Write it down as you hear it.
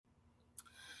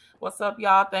What's up,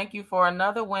 y'all? Thank you for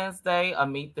another Wednesday of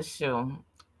Meet the Shoe.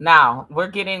 Now, we're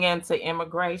getting into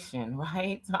immigration,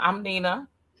 right? I'm Nina.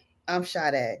 I'm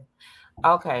Sade.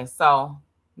 Okay, so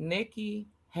Nikki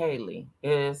Haley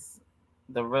is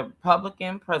the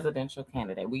Republican presidential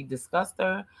candidate. We discussed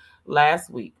her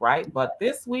last week, right? But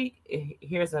this week,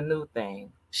 here's a new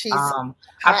thing. She's Um,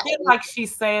 I hot feel like she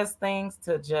says things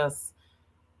to just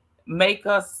make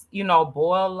us,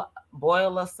 boil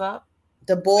us up.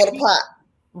 to boil the Maybe pot.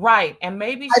 right, and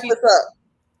maybe Hype she us up.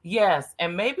 Yes,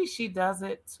 and maybe she does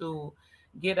it to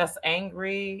get us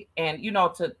angry and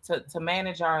to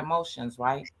manage our emotions,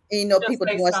 right? And She'll people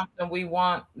say doing something we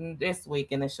want this week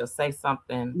and then she'll say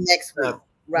something next week.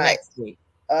 Right. next week.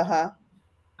 Uh-huh.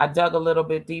 I dug a little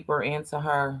bit deeper into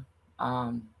her.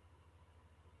 Um,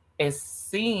 it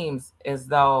seems as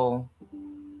though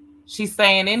she's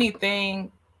saying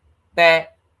anything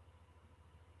that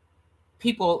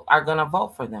people are going to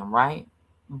vote for them, right?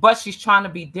 But she's trying to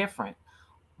be different.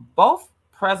 Both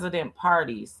president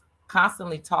parties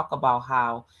constantly talk about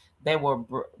how they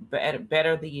will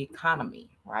better the economy,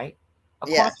 right? Of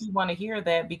course, Yes. we want to hear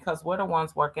that because we're the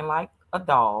ones working like a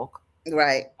dog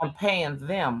Right. and paying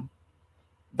them,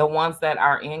 the ones that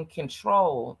are in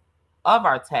control of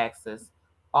our taxes,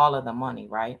 all of the money,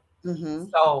 right? Mm-hmm.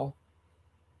 So,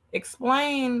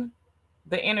 explain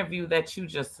the interview that you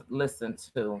just listened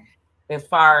to as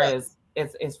far as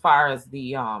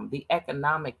the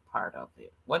economic part of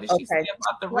it. What did she say Okay.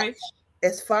 about the Well, rich?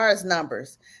 as far as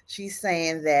numbers, she's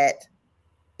saying that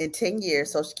in 10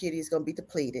 years, Social Security is going to be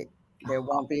depleted. There Oh,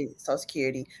 won't be Social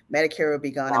Security. Medicare will be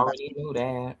we gone in about already 20 knew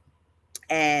years. that.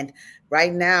 And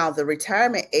right now, the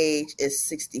retirement age is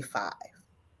 65.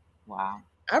 Wow.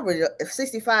 I really, if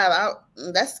 65,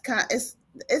 that's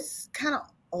it's kind of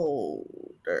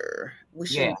older. We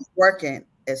Yeah. shouldn't be working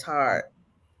as hard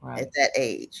at Right. that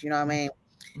age. You know what I mean?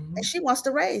 Mm-hmm. And she wants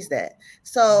to raise that.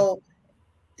 So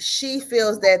she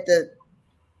feels that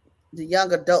the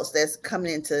young adults that's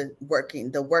coming into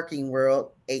the working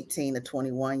world, 18 to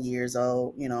 21 years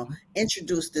old,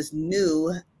 introduce this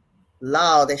new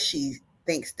law that she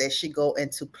thinks that should go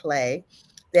into play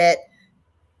that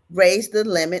raise the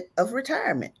limit of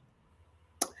retirement.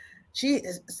 She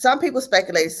Some people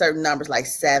speculate certain numbers like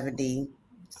 70,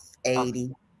 Okay.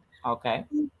 80. Okay.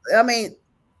 I mean,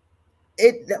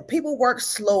 it people work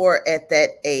slower at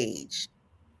that age,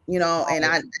 and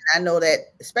Right. I know that,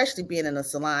 especially being in a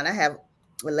salon. I have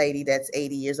a lady that's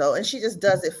 80 years old, and she just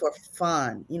does it for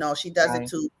fun. She does it Right.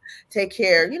 to take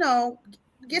care,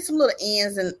 get some little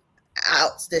ins and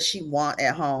outs that she want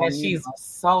at And home. she's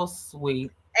so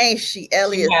sweet. Ain't she, She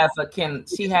Elliot? has a can.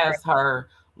 She has her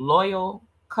loyal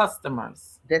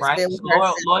customers, That's right? been with her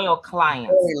Loyal since,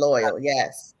 clients, very loyal.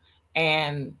 Yes.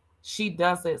 and she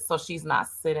does it so she's not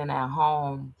sitting at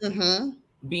home Mm-hmm.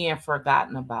 being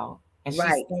forgotten about, and she's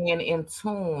Right. staying in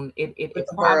tune. It With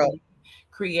the world. probably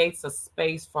creates a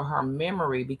space for her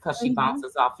memory because she Mm-hmm.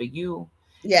 bounces off of you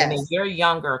and then Yes. your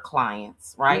younger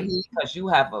clients, right? Mm-hmm. Because you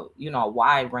have a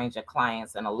wide range of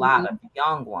clients and a lot of Mm-hmm.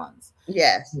 young ones.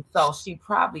 Yes. And so she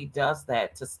probably does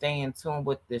that to stay in tune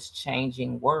with this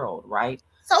changing world, right?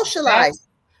 Socialize. That's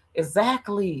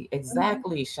exactly, Mhm.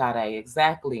 exactly, Sade,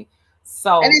 exactly. And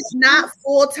So it's not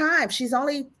full time. She's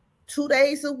only 2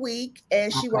 days a week,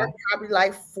 and she okay. worked probably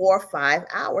like 4 or 5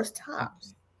 hours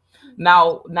tops.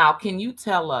 Now, can you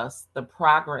tell us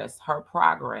her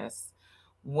progress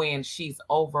when she's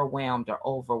overwhelmed or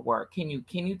overworked? Can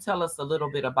you tell us a little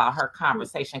bit about her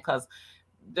conversation? Because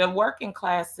the working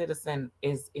class citizen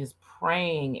is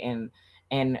praying and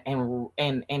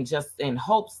just in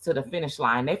hopes to the finish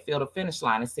line. They feel the finish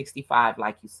line is 65,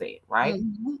 like you said, right?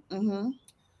 Mm-hmm, mm-hmm.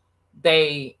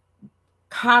 They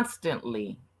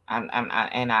constantly and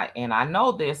I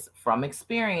know this from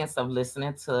experience of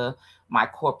listening to my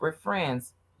corporate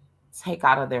friends take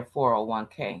out of their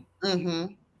 401k,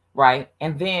 Mm-hmm. right?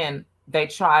 And then they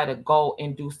try to go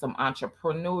and do some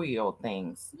entrepreneurial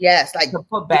things Yes, like to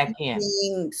put back in.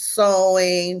 baking,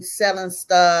 sewing, selling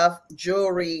stuff,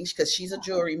 jewelry, because she's a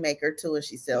jewelry maker too, and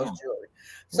she sells Yeah, jewelry.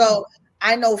 yeah. So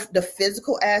I know the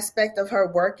physical aspect of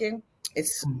her working.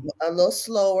 It's Mhm. a little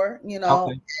slower, Okay,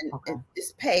 and okay.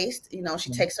 it's paced. She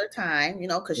Yeah, takes her time,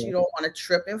 because yeah. you don't want to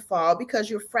trip and fall because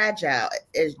you're fragile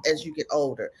as you get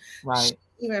older. She Right.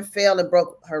 even fell and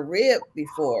broke her rib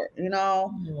before,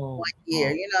 Oh, 1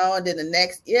 year, oh, and then the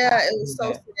next, yeah, sorry it to was hear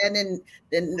so that. sad. And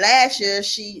then last year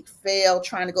she fell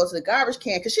trying to go to the garbage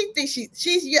can because she thinks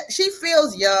she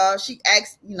feels young. She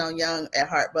acts, young at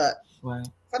heart, but Right.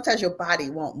 sometimes your body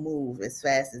won't move as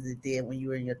fast as it did when you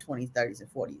were in your 20s, 30s, and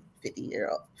 40s, 50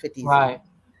 50s. Right.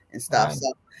 and stuff. Right.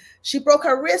 So she broke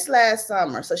her wrist last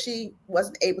summer, so she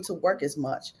wasn't able to work as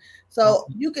much. So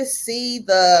Okay. you can see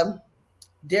the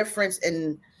difference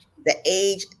in the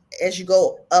age as you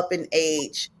go up in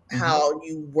age, Hmm. how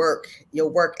you work, your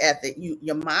work ethic,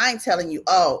 your mind telling you,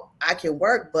 oh, I can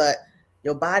work, but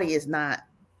your body is not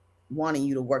wanting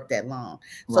you to work that long.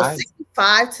 So Right.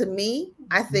 65 to me,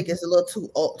 I think Mhm. is a little too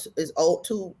old, is old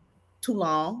too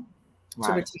long to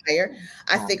Right. retire.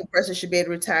 I Right. think a person should be able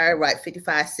to retire right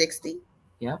 55, 60.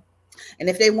 Yep. And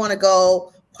if they want to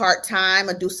go part-time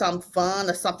or do something fun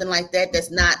or something like that,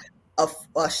 that's not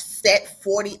a set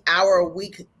 40-hour a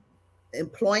week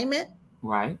employment,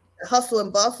 Right. hustle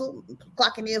and bustle,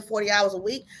 clocking in 40 hours a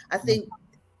week, I think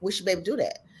we should be able to do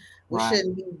that. We Right.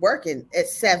 shouldn't be working at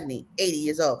 70, 80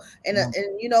 years old. Right.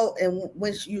 And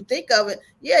when you think of it,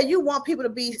 yeah, you want people to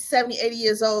be 70, 80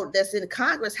 years old that's in the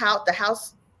Congress, House, the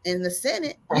House, and the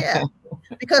Senate. Yeah.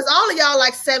 Because all of y'all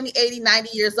like 70, 80, 90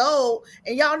 years old,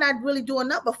 and y'all not really doing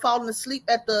nothing but falling asleep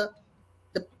at the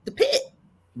pit.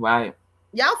 Right.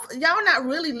 Y'all not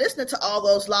really listening to all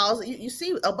those laws. You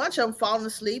see a bunch of them falling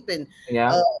asleep and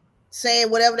Yeah. uh,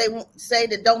 saying whatever they want say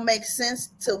that don't make sense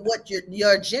to what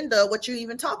your agenda, what you're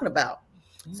even talking about.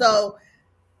 Yeah. So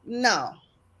no,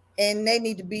 and they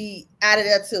need to be out of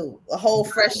there too. A whole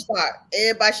fresh start.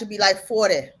 Everybody should be like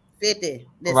 40, 50.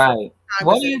 This Right.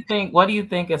 What Congress do is. you think? What do you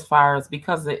think as far as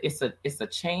because it's a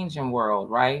changing world,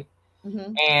 right?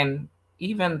 Mm-hmm, And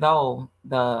even though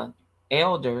the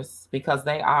elders, because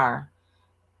they are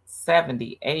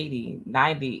 70, 80,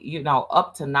 90,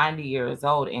 up to 90 years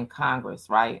old in Congress,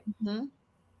 right? mm-hmm.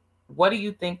 What do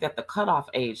you think that the cutoff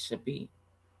age should be?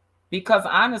 Because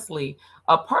honestly,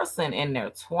 a person in their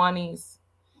 20s,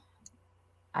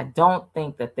 I don't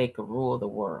think that they could rule the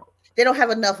world They don't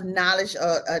have enough knowledge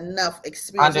or enough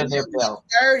experience. under And their then belt.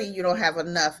 at 30, you don't have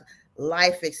enough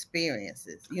life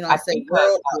experiences. You know what I I'm saying? think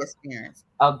Worldly experience.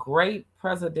 a great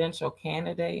presidential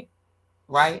candidate,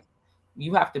 right?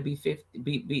 You have to be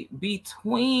 50,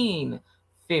 between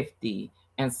 50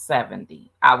 and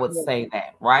 70. I would Yeah. say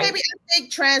that, right? Maybe I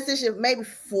think transition maybe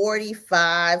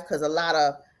 45 because a lot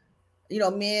of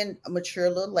men mature a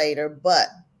little later, but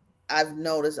I've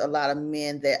noticed a lot of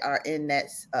men that are in that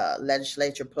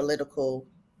legislature, political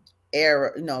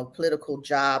era, political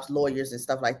jobs, lawyers and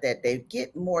stuff like that. They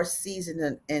get more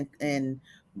seasoned and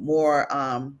more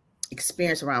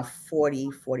experience around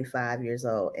 40, 45 years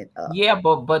old and up. Yeah,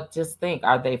 but just think,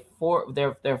 are they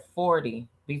they're 40,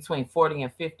 between 40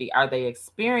 and 50, are they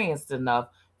experienced enough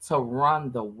to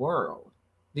run the world?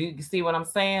 Do you see what I'm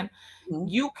saying? Mhm.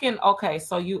 You can, okay,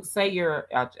 so you say you're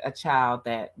a child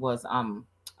that was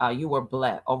you were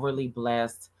blessed, overly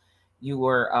blessed, you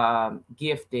were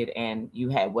gifted, and you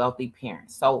had wealthy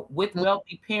parents. So with Mhm.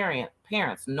 wealthy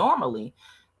parents, normally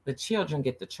the children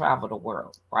get to travel the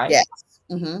world, right? Yes.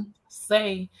 Hmm.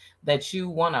 Say that you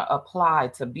want to apply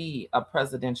to be a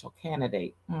presidential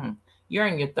candidate. You're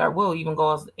in your third, we'll even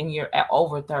go in your at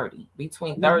over 30,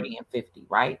 between Hmm. 30 and 50,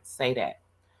 right? Say that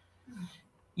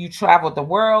you traveled the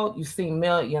world, you see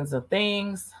millions of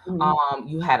things, Hmm.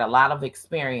 you had a lot of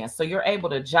experience, so you're able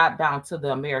to jot down to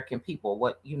the American people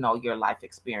what your life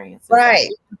experiences, and Right.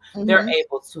 they're Hmm.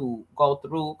 able to go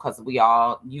through, because we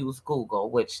all use Google,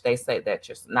 which they say that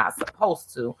you're not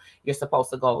supposed to. You're supposed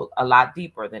to go a lot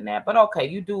deeper than that, but okay,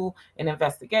 you do an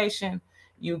investigation,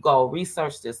 you go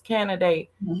research this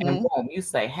candidate, and Hmm. boom, you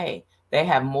say, hey, they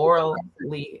have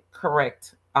morally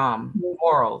correct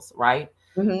morals, right?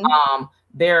 Hmm.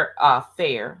 They're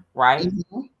fair, right?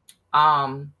 Hmm.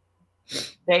 um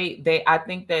they I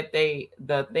think that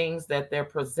the things that they're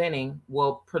presenting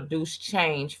will produce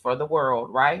change for the world,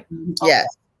 right? Okay,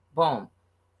 Yes. boom,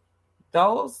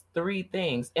 those three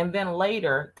things. And then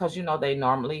later, because they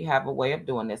normally have a way of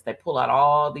doing this, they pull out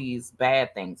all these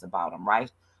bad things about them,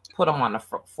 right? Put them on the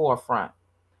forefront.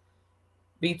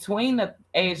 Between the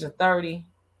age of 30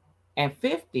 and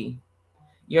 50,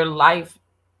 your life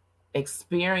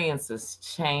experiences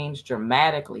change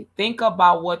dramatically. Think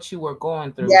about what you were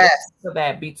going through. Listen Yes. to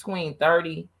that, between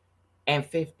 30 and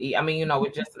 50. I mean, we're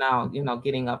just now,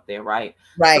 getting up there, right?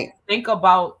 So Right. think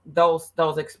about those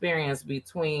experiences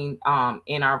between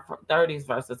in our 30s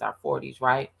versus our 40s,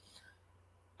 right?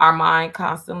 Our mind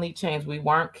constantly change. We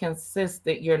weren't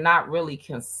consistent. You're not really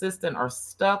consistent or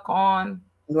stuck on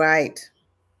Right.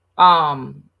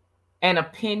 um an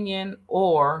opinion,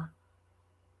 or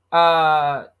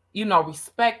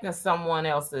respecting someone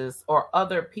else's or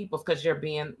other people's, because you're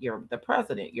the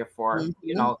president, you're for Hmm.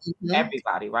 Hmm.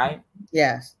 everybody, right?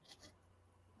 Yes.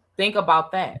 Think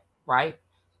about that, right?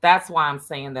 That's why I'm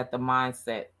saying that the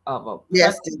mindset of a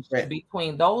Yes, president should, different.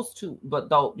 between those two, but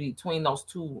though between those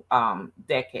two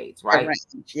decades, That right?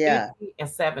 range. Yeah. 50 and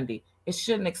 70, it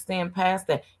shouldn't extend past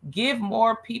that. Give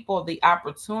more people the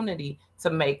opportunity to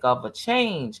make of a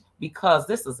change, because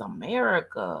this is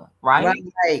America, right?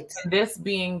 Right. And this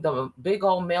being the big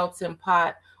old melting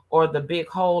pot, or the big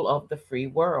hole of the free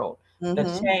world, the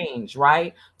Mm-hmm. change,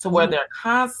 right? To where Mm-hmm. they're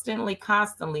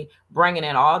constantly bringing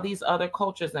in all these other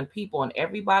cultures and people, and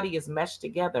everybody is meshed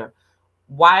together.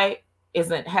 Why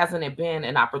isn't hasn't it been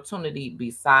an opportunity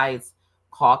besides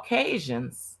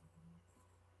Caucasians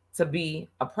to be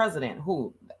a president?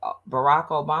 Who? Barack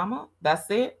Obama? That's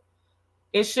it.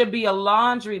 It should be a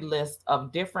laundry list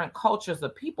of different cultures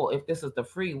of people, if this is the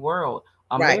free world,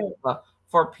 Right. America,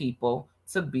 for people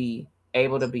to be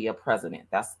able to be a president.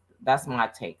 That's my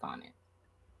take on it.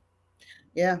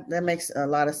 Yeah, that makes a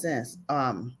lot of sense.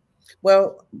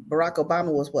 Well, Barack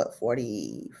Obama was what,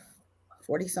 40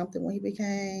 something when he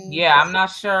became Yeah, I'm president? not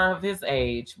sure of his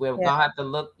age. We're Yeah, gonna have to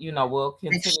look, we'll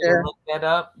make continue to sure. look that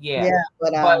up. Yeah. Yeah,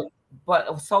 but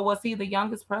But so was he the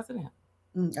youngest president?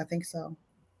 I think so.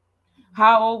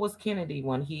 How old was Kennedy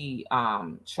when he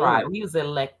tried? Oh, He was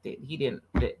elected. He didn't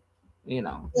he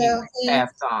well, he.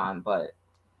 passed on, but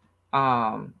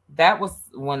that was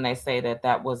when they say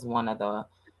that was one of the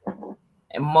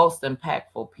most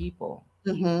impactful people,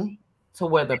 Mm-hmm. to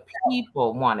where the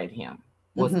people wanted him,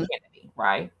 was Mm-hmm. Kennedy,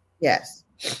 right? Yes.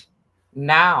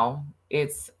 Now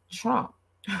it's Trump.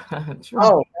 Trump.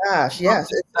 Oh gosh, Trump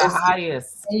yes. is the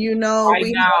highest. And you know Right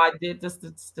we now, I did the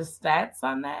stats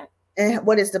on that. and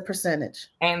what is the percentage?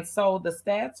 And so the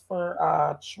stats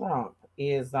for Trump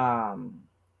is let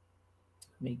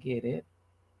me get it.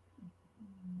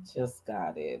 Just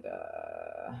got it.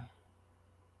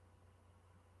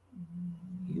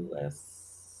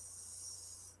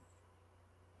 US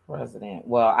president.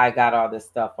 Well, I got all this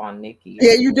stuff on Nikki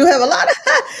Yeah, you do have a lot of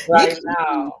right Nikki.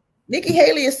 now. Nikki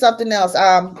Haley is something else.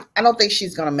 I don't think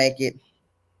she's gonna make it.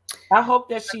 I hope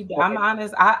that I'm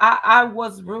honest. I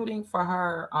was rooting for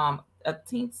her a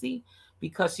teensy,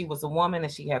 because she was a woman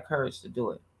and she had courage to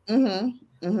do it. Mm-hmm.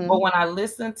 But Mm-hmm. when I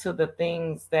listen to the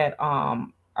things that are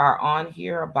on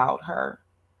here about her,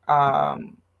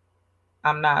 um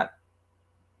I'm not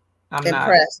I'm not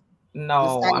Impressed. It's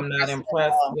no, not I'm not impressive at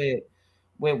impressed all.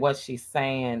 with what she's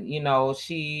saying.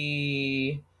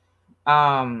 She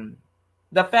um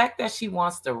the fact that she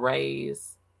wants to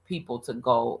raise people to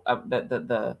go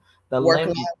the Work limit,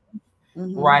 life.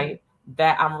 Mm-hmm. right?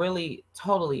 That I'm really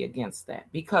totally against that,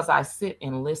 because I sit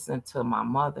and listen to my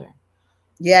mother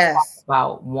Yes.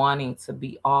 about wanting to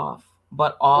be off,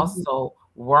 but Mhm. also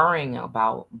worrying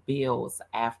about bills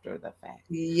after the fact.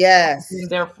 Yes. And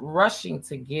they're rushing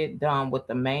to get done with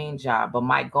the main job, but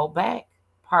might go back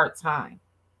part time,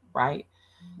 right?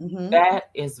 Mm-hmm. That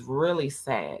is really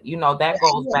sad. That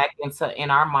goes Yeah. back into,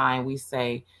 in our mind, we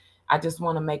say, I just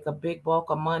want to make a big bulk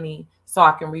of money so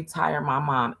I can retire my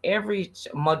mom.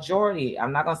 Majority,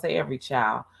 I'm not going to say every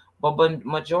child, but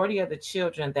majority of the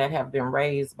children that have been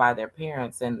raised by their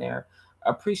parents and they're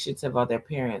appreciative of their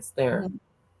parents, Mhm.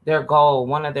 their goal,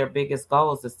 one of their biggest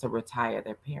goals is to retire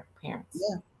their parents.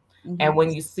 Yeah. And Mm-hmm.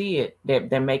 when you see it,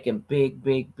 they're making big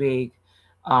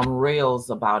reels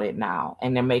about it now,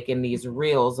 and they're making these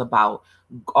reels about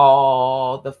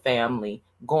all the family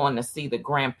going to see the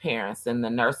grandparents in the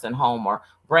nursing home, or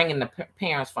bringing the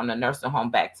parents from the nursing home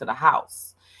back to the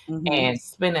house Mm-hmm. and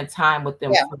spending time with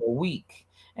them Yeah. for a week.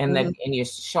 And Mm-hmm. and you're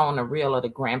showing a reel of the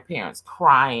grandparents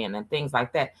crying and things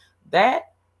like that.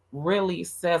 That really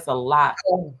says a lot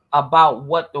Oh, about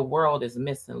what the world is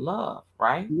missing: love,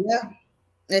 right? yeah.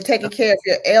 And taking care of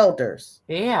your elders.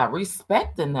 Yeah,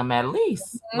 respecting them at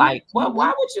least. Like, what? Mm-hmm.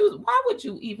 Why would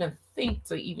you even think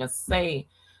to even say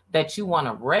that you want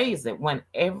to raise it, when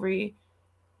every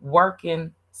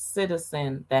working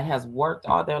citizen that has worked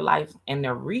all their life and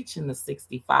they're reaching the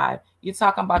 65, you're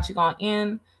talking about you're going to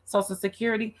end Social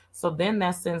Security? So then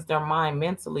that sends their mind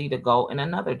mentally to go in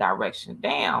another direction.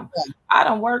 Damn, I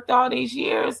done worked all these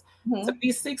years to Mm-hmm.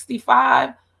 be 65.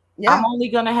 I'm Yeah. only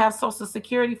going to have Social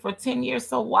Security for 10 years.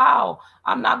 So, wow,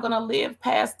 I'm not going to live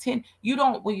past 10. You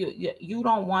don't, well, you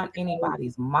don't want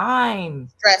anybody's mind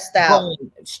Stressed out.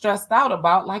 going stressed out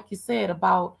about, like you said,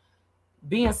 about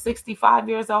being 65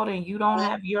 years old and you don't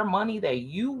have your money that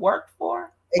you worked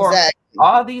for Exactly.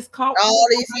 all these All comfortable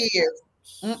these years.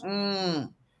 lives,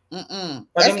 Mm-mm. Mm-mm.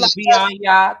 for That's them like to be us. on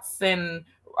yachts and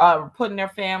putting their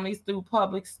families through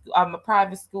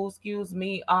private school, excuse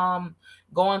me,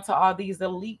 going to all these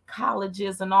elite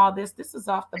colleges and all this. This is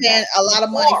off the Paying back a of the lot of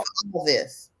money poor. for all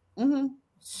this. Mm-hmm.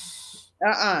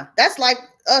 That's like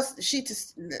us.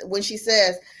 When she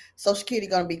says Social Security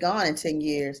going to be gone in 10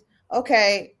 years.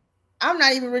 Okay, I'm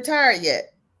not even retired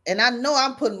yet. And I know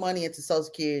I'm putting money into Social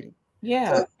Security.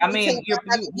 So Yeah, I you tell me mean,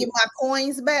 I have to get my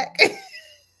coins back?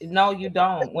 no, you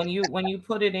don't. When you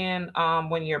put it in, Oh,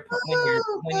 when you're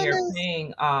goodness.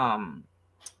 paying,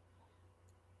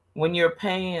 when you're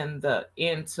paying the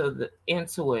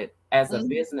into it as a Mhm.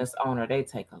 business owner, they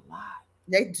take a lot.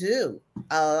 They do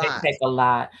a They lot. take a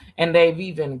lot, and they've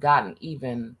even gotten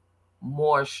even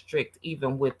more strict,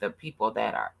 even with the people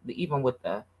that are, even with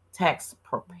the tax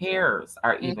preparers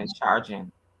are even Mhm.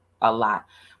 charging a lot.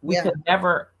 We Yeah. could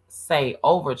never say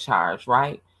overcharge,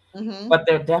 right? Mhm. But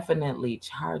they're definitely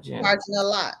charging Charging a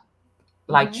lot.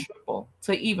 like Mhm. triple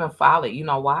to even file it. You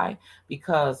know why?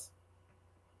 Because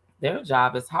their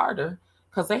job is harder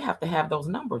because they have to have those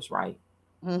numbers right.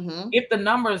 Mhm. If the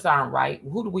numbers aren't right,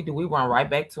 who do? We run right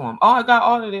back to them. Oh, I got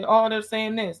audited. Oh, they're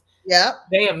saying this. Yep.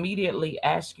 They immediately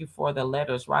ask you for the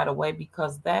letters right away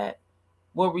because that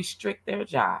will restrict their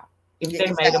job. If Yeah, they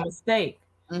made a exactly. mistake,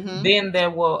 Mhm. then they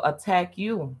will attack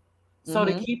you. So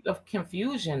to Mhm. keep the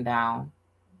confusion down,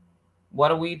 what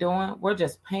are we doing? We're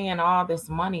just paying all this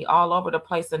money all over the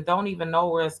place and don't even know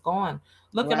where it's going.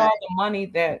 Look at Right. all the money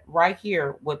that right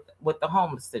here with the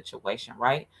homeless situation,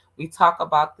 right? We talk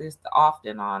about this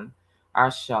often on our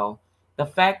show. The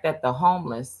fact that the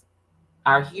homeless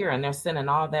are here and they're sending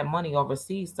all that money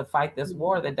overseas to fight this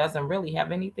war that doesn't really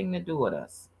have anything to do with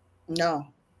us. No.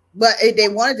 But they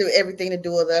want to do everything to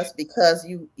do with us because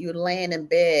you laying in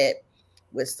bed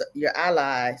with your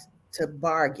allies to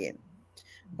bargaining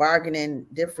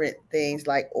different things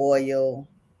like oil,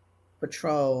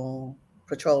 petroleum,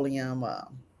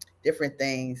 different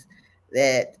things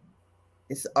that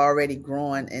is already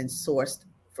growing and sourced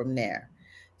from there.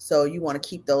 So you want to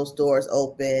keep those doors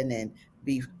open and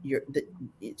be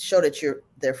show that you're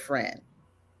their friend.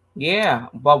 Yeah,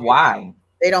 but why?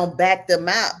 They don't back them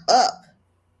out up,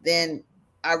 then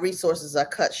our resources are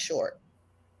cut short.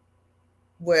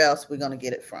 Where else we going to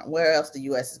get it from? Where else the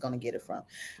U.S. is going to get it from?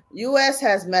 U.S.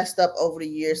 has messed up over the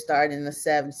years, starting in the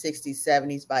 70s, 60s,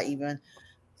 70s, by even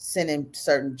sending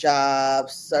certain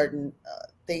jobs, certain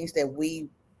things that we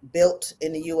built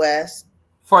in the U.S.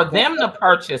 For Going them to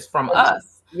purchase from over to,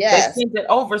 us. They yes, sent it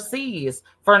overseas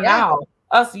for yeah, now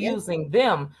us yeah. using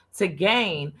them to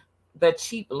gain the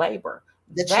cheap labor.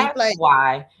 The cheap That's labor,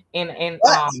 why and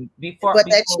but that before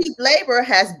cheap labor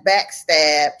has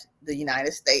backstabbed the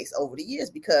United States over the years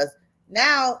because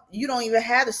now you don't even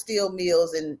have the steel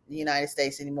mills in the United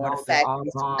States anymore. The no, they're all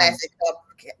factories, gone.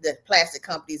 the plastic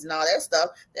companies, and all that stuff.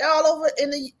 They're all over in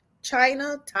the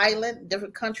China, Thailand,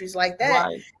 different countries like that,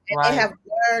 Right, and they right. have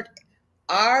learned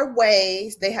our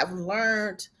ways. They have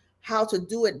learned how to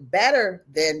do it better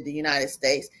than the United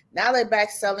States. Now they're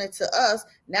back selling it to us.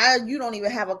 Now you don't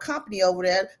even have a company over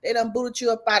there. They done booted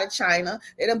you up out of China.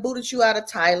 They done booted you out of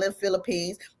Thailand,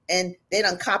 Philippines, and they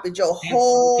done copied your And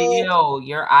whole steal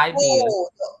your ideas. whole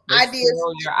They ideas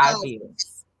steal your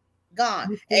ideas.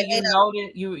 gone. You see, And they you done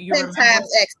noted you 10 remember.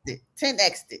 times exited. 10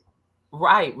 exited.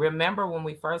 Right. Remember when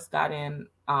we first got in,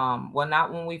 well,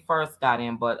 not when we first got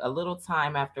in, but a little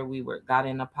time after we were got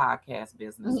in the podcast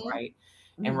business, Mm-hmm. right?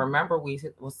 And Mm-hmm. remember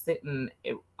was sitting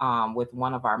with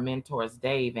one of our mentors,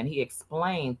 Dave, and he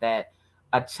explained that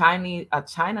a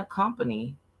China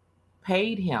company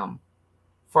paid him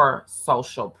for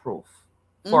social proof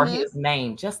for Mm-hmm. his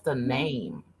name, just a Mm-hmm.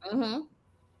 name. Mm-hmm.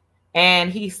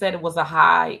 And he said it was a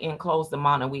high enclosed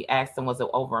amount, and we asked him, was it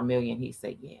over 1 million? He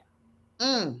said, yeah.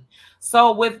 Mm.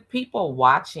 So with people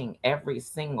watching every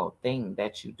single thing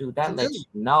that you do, You that do. lets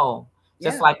you know,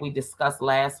 just Yeah. like we discussed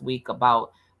last week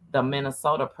about the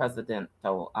Minnesota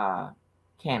presidential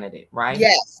candidate, right?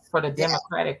 Yes. For the Yeah.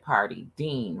 Democratic Party,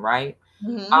 Dean, right?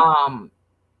 Mm-hmm. Um,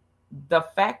 the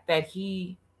fact that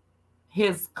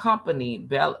his company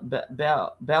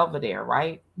Belvedere,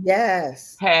 right,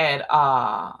 Yes. had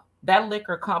that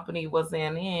liquor company was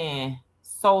in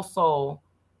so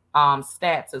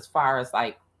stats as far as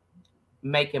like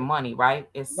making money, right?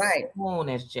 As Right. soon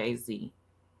as Jay-Z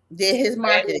Did his said his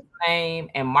marketing.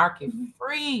 name and market Mhm.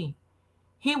 free,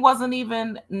 he wasn't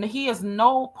even, he is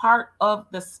no part of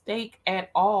the stake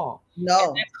at all. And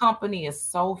No, that company is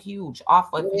so huge off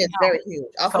it of him. is very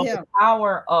huge. Off of So the him.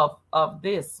 power of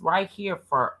this right here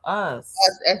for us,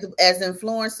 As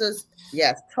influencers,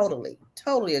 yes, totally.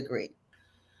 Totally agree.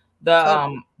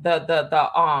 Totally.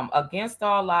 the against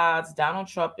all odds, Donald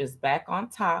Trump is back on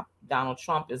top. Donald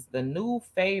Trump is the new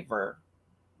favor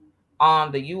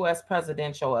on the U.S.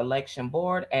 presidential election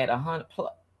board at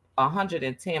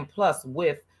 110 plus,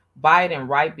 with Biden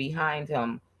right behind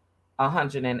him,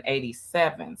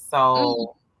 187. Mm,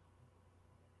 So,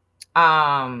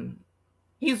 um,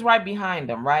 He's right behind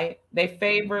them, right? They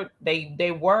favored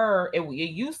they were it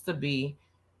used to be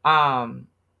um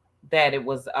that it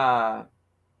was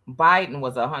Biden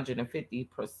was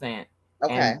 150%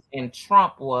 Okay. and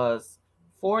Trump was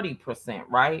 40%,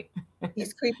 right?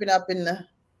 He's creeping up in the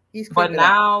he's But creeping up.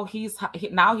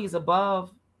 now he's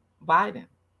above Biden.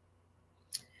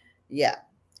 Yeah.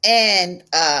 And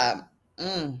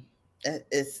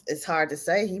it's hard to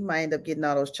say. He might end up getting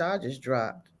all those charges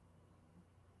dropped,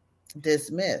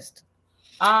 dismissed.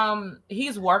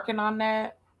 He's working on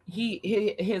that.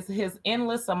 His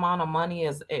endless amount of money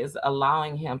is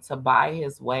allowing him to buy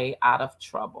his way out of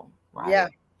trouble, Yeah.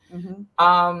 right? Hmm.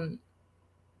 Um,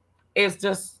 it's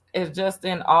just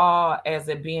in awe as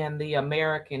it being the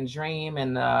American dream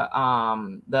and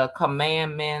the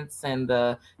commandments and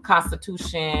the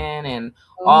Constitution and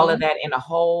all of Hmm. that in a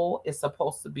whole is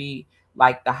supposed to be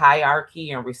like the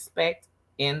hierarchy and respect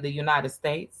in the United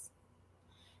States.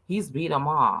 He's beat them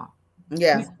all.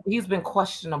 Yeah. He's been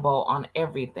questionable on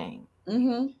everything.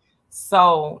 Hmm.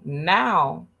 So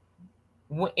now,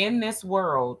 in this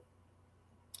world,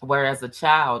 whereas a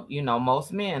child,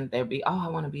 most men they'd be, oh, I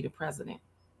want to be the president.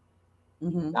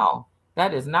 Hmm. No,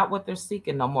 that is not what they're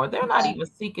seeking no more. They're not No. even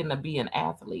seeking to be an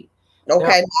athlete. They're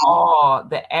Okay. all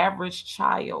the average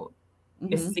child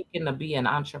is Hmm. seeking to be an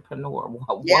entrepreneur.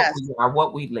 What Yes. we are,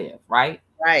 what we live, right?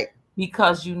 Right.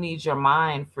 Because you need your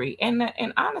mind free. And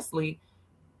honestly,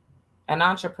 an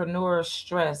entrepreneur's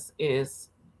stress is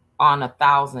on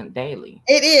 1,000 daily.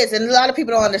 It is, and a lot of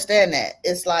people don't understand that.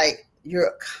 It's like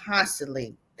you're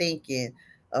constantly thinking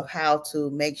of how to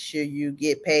make sure you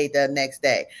get paid the next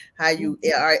day, how you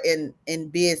are in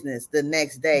business the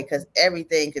next day, because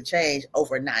everything could change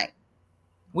overnight.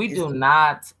 We It's do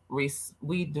not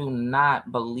we do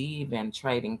not believe in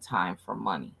trading time for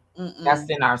money. That's mm-mm.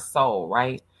 in our soul,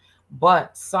 right?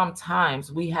 But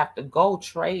sometimes we have to go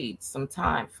trade some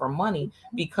time for money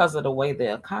because of the way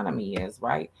the economy is,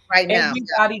 right? Right now.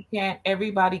 Yeah.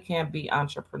 Everybody can't be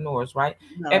entrepreneurs, right?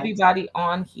 No. Everybody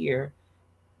on here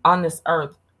on this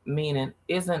earth, meaning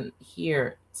isn't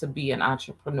here to be an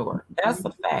entrepreneur. That's a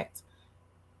Mhm. fact.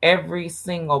 Every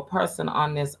single person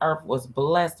on this earth was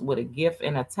blessed with a gift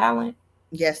and a talent,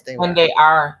 Yes, they and were. they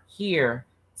are here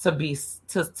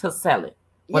to sell it.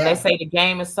 When they Yeah, say the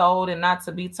game is sold and not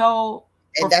to be told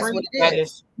and for that's what free, it that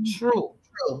is. is true.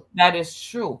 True. That is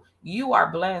true. You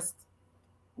are blessed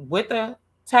with a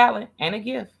talent and a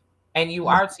gift, and you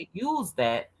are to use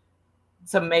that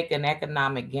to make an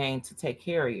economic gain to take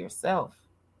care of yourself,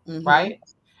 Mm-hmm. right?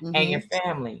 And your Mm-hmm.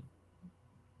 family.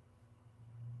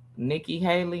 Nikki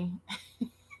Haley,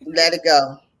 Let it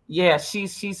go. yeah,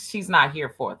 she's not here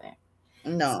for that.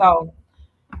 No. So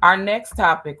our next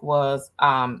topic was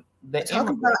We're the talking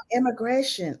about immigrant.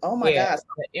 immigration. Oh my Yeah, gosh.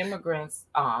 the immigrants,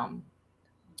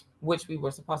 which we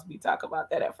were supposed to be talking about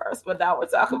that at first, but now we're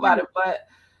talking about it. But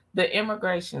the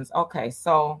immigrations, okay,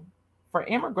 so for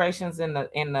immigrations in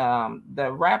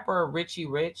the rapper Richie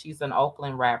Rich, he's an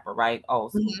Oakland rapper, right?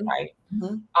 Old school, Mm-hmm. right?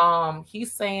 Mm-hmm.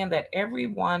 He's saying that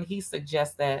everyone he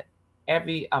suggests that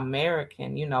every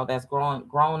American, that's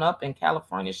grown up in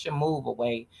California should move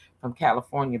away from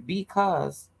California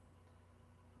because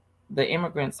the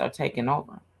immigrants are taking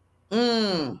over.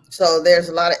 So there's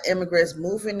a lot of immigrants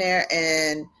moving there,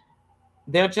 and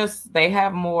They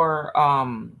have more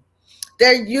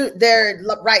their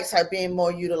rights are being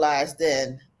more utilized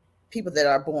than people that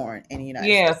are born in the United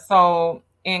yeah, States. so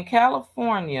in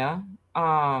California,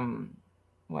 um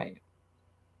wait,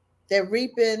 They're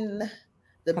reaping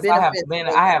the because I have benefits, been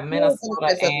the I have full Minnesota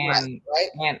benefits of the right, right?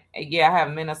 and yeah, I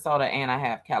have Minnesota and I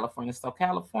have California. So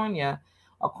California,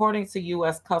 according to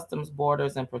US Customs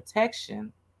Borders and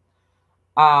Protection,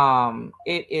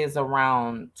 it is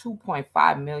around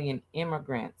 2.5 million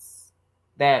immigrants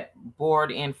that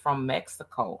board in from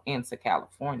Mexico into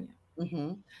California.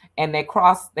 Mm-hmm. And they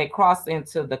cross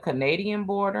into the Canadian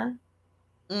border,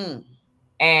 Mm.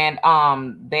 and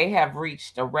they have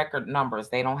reached a record numbers.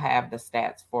 They don't have the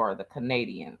stats for the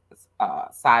Canadian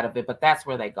side of it, but that's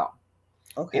where they go,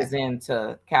 Okay. is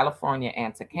into California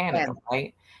and to Canada, Canada.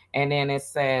 right? And then it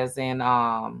says in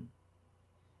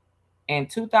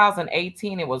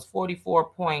 2018 it was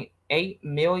 44.8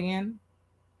 million,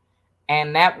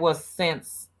 and that was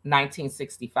since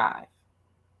 1965.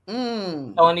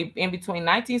 Mm. So in between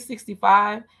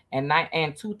 1965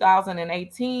 and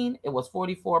 2018, it was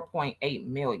 44.8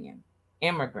 million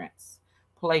immigrants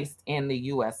placed in the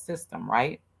U.S. system,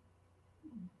 right?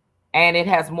 And it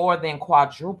has more than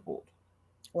quadrupled.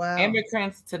 Wow.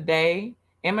 Immigrants today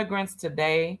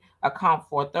account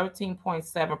for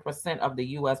 13.7% of the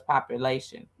U.S.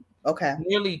 population, Okay.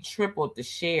 nearly tripled the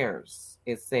shares.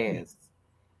 It says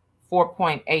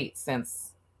 4.8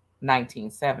 since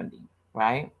 1970,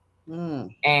 right?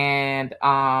 Mm. And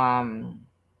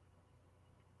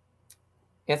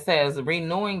it says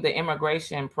renewing the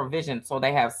immigration provision, so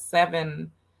they have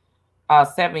 7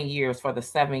 years for the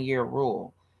 7-year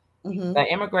rule. Mm-hmm.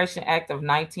 The Immigration Act of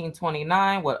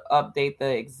 1929 would update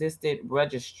the existed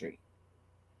registry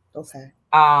Okay.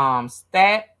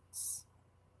 stats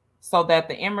so that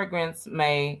the immigrants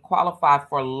may qualify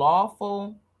for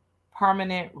lawful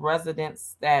permanent resident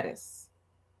status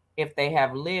if they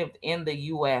have lived in the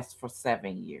US for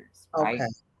 7 years, right? Okay.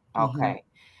 Mm-hmm. Okay.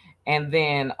 And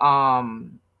then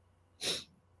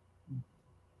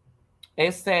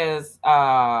it says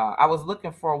I was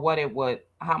looking for what it would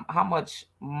how much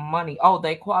money. Oh,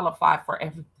 they qualify for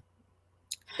every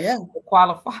Yeah. they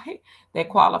qualify they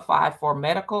qualify for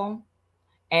medical,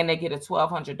 and they get a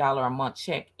 $1,200 a month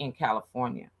check in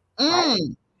California, right?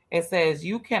 Mm. It says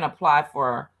you can apply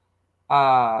for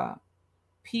uh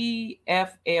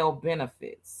PFL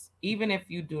benefits even if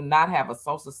you do not have a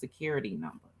social security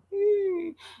number.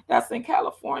 That's in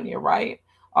California, right?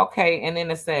 Okay, and then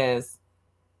it says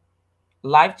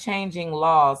life-changing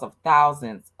laws of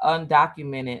thousands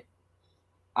undocumented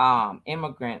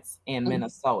immigrants in Mm.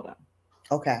 Minnesota.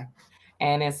 Okay.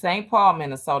 And in St. Paul,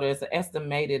 Minnesota, it's an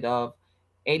estimated of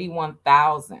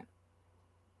 81,000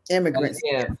 Immigrants.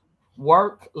 live,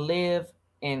 work, live,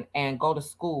 and go to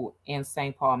school in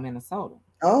St. Paul, Minnesota.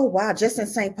 Oh wow, just in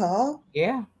St. Paul?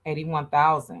 Yeah,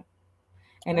 81,000.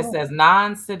 And it Oh. says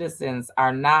non-citizens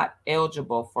are not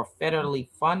eligible for federally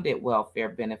funded welfare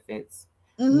benefits,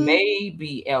 Mm-hmm. may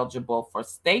be eligible for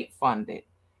state funded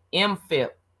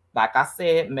MFIP, like I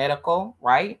said, medical,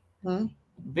 right? Mm-hmm.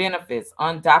 Benefits.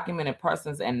 Undocumented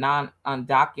persons and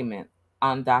undocumented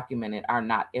are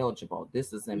not eligible.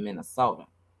 This is in Minnesota.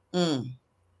 Mm.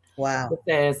 Wow.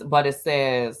 It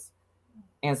says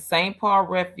and St. Paul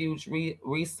Refuge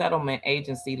Resettlement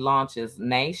Agency launches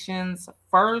nation's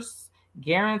first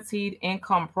guaranteed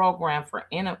income program for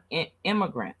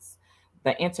immigrants.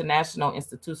 The International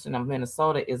Institution of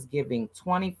Minnesota is giving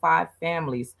 25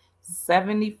 families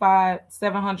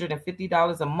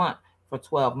 $750 a month for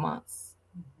 12 months.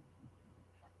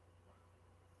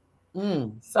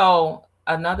 Mm. So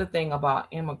another thing about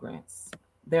immigrants,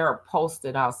 they're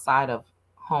posted outside of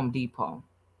Home Depot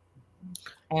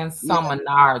and some Yeah.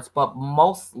 Menards, but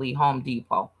mostly Home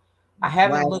Depot. I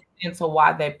haven't Right. looked into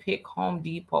why they pick Home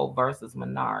Depot versus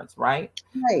Menards, right?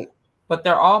 Right. But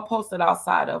they're all posted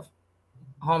outside of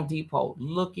Home Depot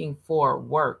looking for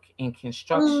work in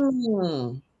construction.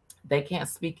 Mm. They can't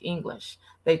speak English.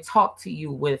 They talk to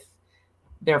you with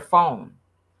their phone.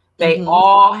 They Mm-hmm.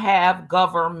 all have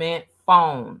government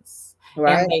phones and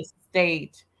Right. they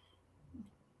state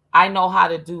I know how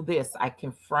to do this. I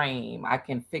can frame, I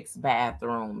can fix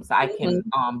bathrooms, I can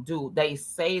Mm-hmm. do they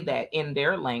say that in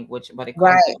their language, but it comes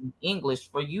Right. in English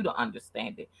for you to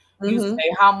understand it. You Mm-hmm.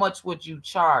 say, how much would you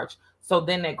charge? So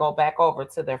then they go back over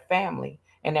to their family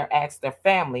and they're asked their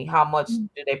family how much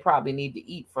do they probably need to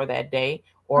eat for that day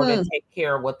or to Mm. take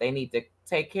care of what they need to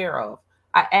take care of.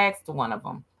 I asked one of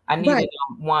them. I Right. needed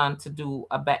one to do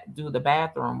the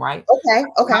bathroom, right? Okay.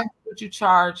 How Okay. much would you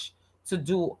charge to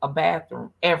do a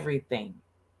bathroom? Everything,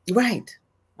 Right.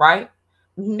 right?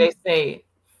 Mm-hmm. They say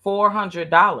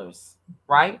 $400,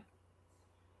 right?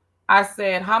 I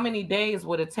said, how many days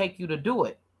would it take you to do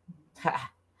it?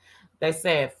 They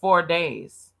said 4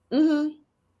 days. Mm-hmm.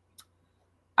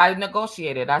 I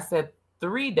negotiated. I said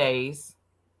 3 days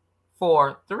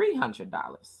for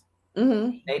 $300.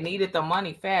 Mm-hmm. They needed the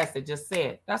money fast. They just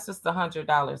said that's just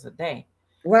 $100 a day.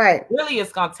 Right. Really,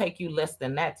 it's gonna take you less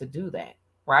than that to do that,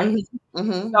 right? Mm-hmm.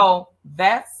 Mm-hmm. So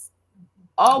that's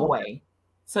a Wow. way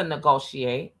to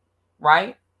negotiate,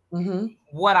 right? Mm-hmm.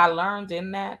 What I learned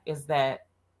in that is that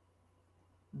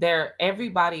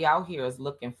everybody out here is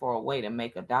looking for a way to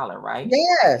make a dollar, right?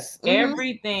 Yes. Mm-hmm.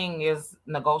 Everything is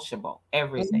negotiable,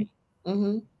 everything.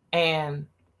 Mm-hmm. And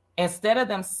instead of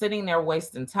them sitting there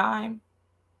wasting time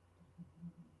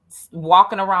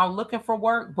walking around looking for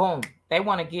work, boom, they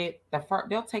want to get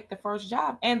they'll take the first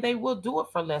job and they will do it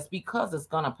for less because it's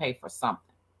going to pay for something.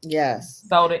 Yes.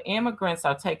 So the immigrants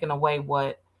are taking away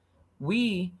what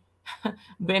we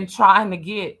been trying to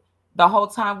get the whole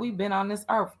time we've been on this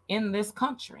earth in this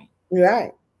country.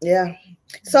 Right. Yeah.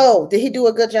 So, did he do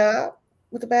a good job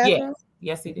with the Yes, bathroom?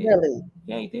 yes, he did. Really?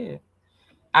 Yeah, he did.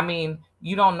 I mean,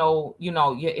 you don't know,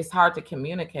 it's hard to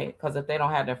communicate because if they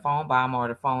don't have their phone by them or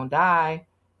the phone die,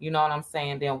 you know what I'm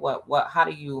saying? Then how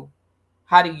do you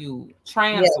Yeah. translate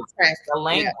Trans- the Yeah.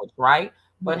 language, right?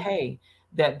 But Mhm. hey,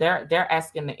 that they're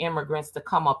asking the immigrants to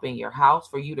come up in your house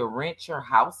for you to rent your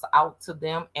house out to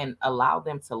them and allow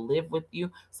them to live with you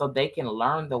so they can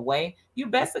learn the way. You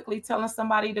basically telling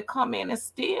somebody to come in and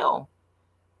steal.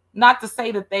 Not to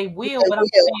say that they will, They but I'm will,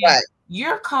 saying right.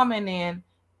 you're coming in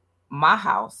my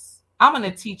house. I'm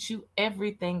going to teach you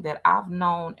everything that I've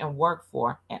known and worked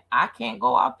for, and I can't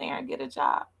go out there and get a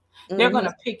job. They're going Hmm.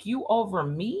 to pick you over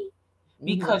me Hmm.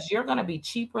 because you're going to be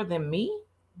cheaper than me.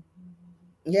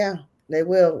 Yeah, they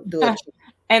will do it.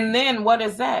 And then what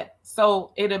is that?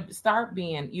 So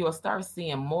you'll start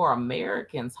seeing more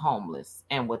Americans homeless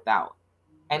and without.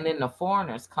 And then the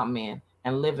foreigners come in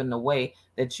and live in the way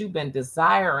that you've been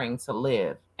desiring to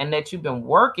live and that you've been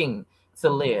working to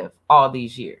live all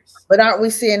these years. But aren't we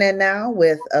seeing that now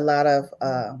with a lot of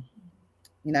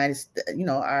United States?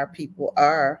 Our people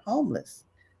are homeless.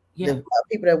 The Yeah.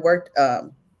 people that worked, I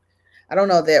don't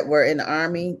know, that were in the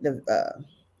army, the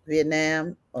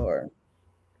Vietnam, or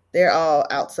they're all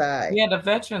outside. Yeah, the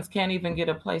veterans can't even get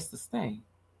a place to stay.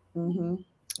 Hmm.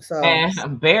 So,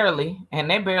 And barely, and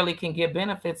they barely can get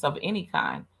benefits of any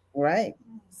kind. right.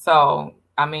 So,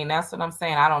 I mean, that's what I'm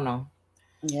saying. I don't know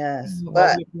Yes. what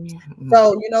But we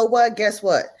so you know what? Guess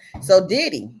what? So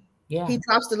Diddy, yeah. he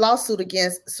drops the lawsuit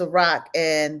against Ciroc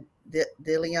and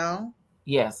DeLeon.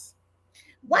 Yes.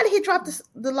 Why did he drop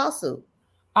the lawsuit?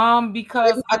 There's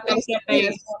Because a lot of stuff here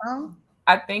that's going on.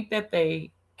 I think that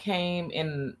they came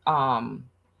in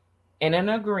an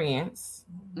agreement.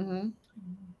 Hmm.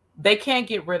 They can't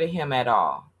get rid of him at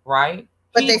all, right?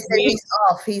 But they He said did, he's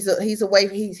off. He's away.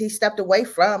 He stepped away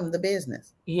from the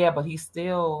business. yeah, but he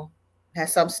still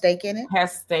Has some stake in it.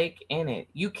 has stake in it.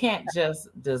 You can't just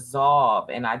dissolve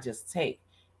and I just take.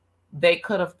 They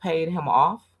could have paid him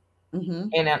off Mm-hmm.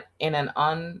 in an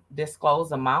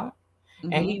undisclosed amount,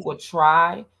 and Mm-hmm. he would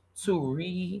try to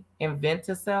reinvent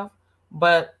himself.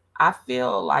 But I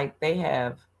feel like they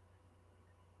have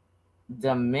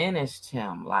diminished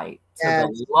him like to the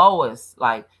Yes. lowest.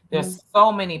 Like Mhm. there's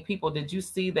so many people. Did you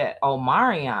see that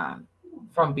Omarion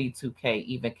from B2K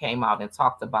even came out and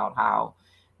talked about how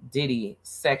Diddy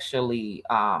sexually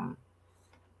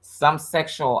some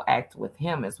sexual act with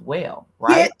him as well, Get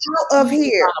right? out of He was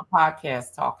here. on a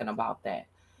podcast talking about that.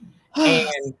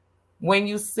 And when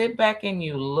you sit back and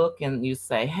you look and you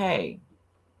say, "Hey,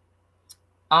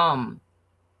 um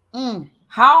Mm.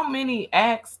 how many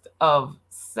acts of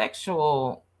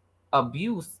sexual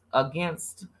abuse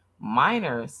against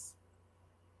minors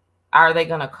are they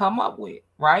going to come up with,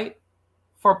 right?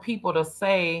 For people to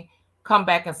say, come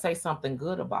back and say something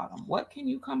good about them. What can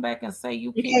you come back and say?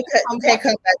 You You can't can't cut. You come can't back.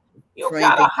 come back You for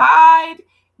gotta anything. hide.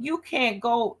 You can't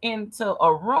go into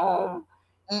a room.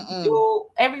 Mm-mm. You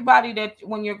everybody that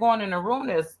when you're going in a room,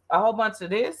 there's a whole bunch of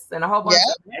this and a whole Yeah.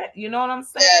 bunch of that. You know what I'm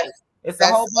saying? Yes. It's a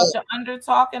That's whole bunch of under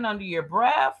talking under your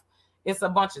breath. It's a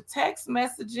bunch of text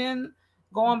messaging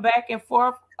going back and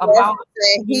forth about,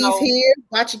 saying you he's know, here.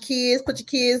 Watch your kids. Put your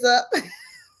kids up.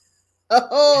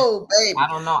 Oh, I baby.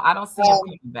 don't know. I don't see him Um,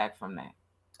 coming back from that.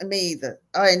 Me either.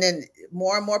 Oh, and then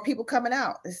more and more people coming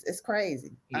out. It's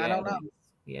crazy. I Yeah, don't it know. is.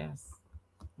 Yes.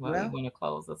 Well, you Well, want to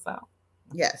close us out?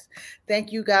 yes.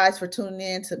 Thank you guys for tuning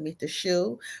in to Meet the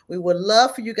Shoe. We would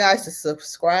love for you guys to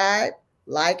subscribe,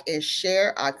 like, and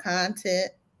share our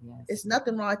content. Yes. It's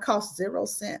nothing wrong. It costs 0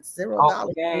 cents,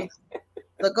 $0. Okay.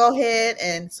 So go ahead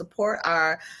and support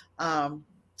our um,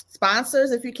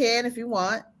 sponsors if you can, if you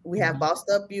want. We have Mhm. Bossed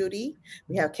Up Beauty,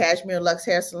 we have Cashmere Lux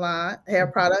Hair Salon, hair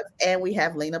products, and we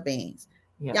have Lena Beans.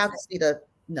 Y'all Yes. can see the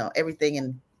everything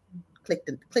and click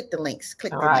the links.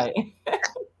 Click All the link. right.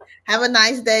 Have a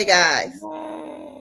nice day, guys. Yay.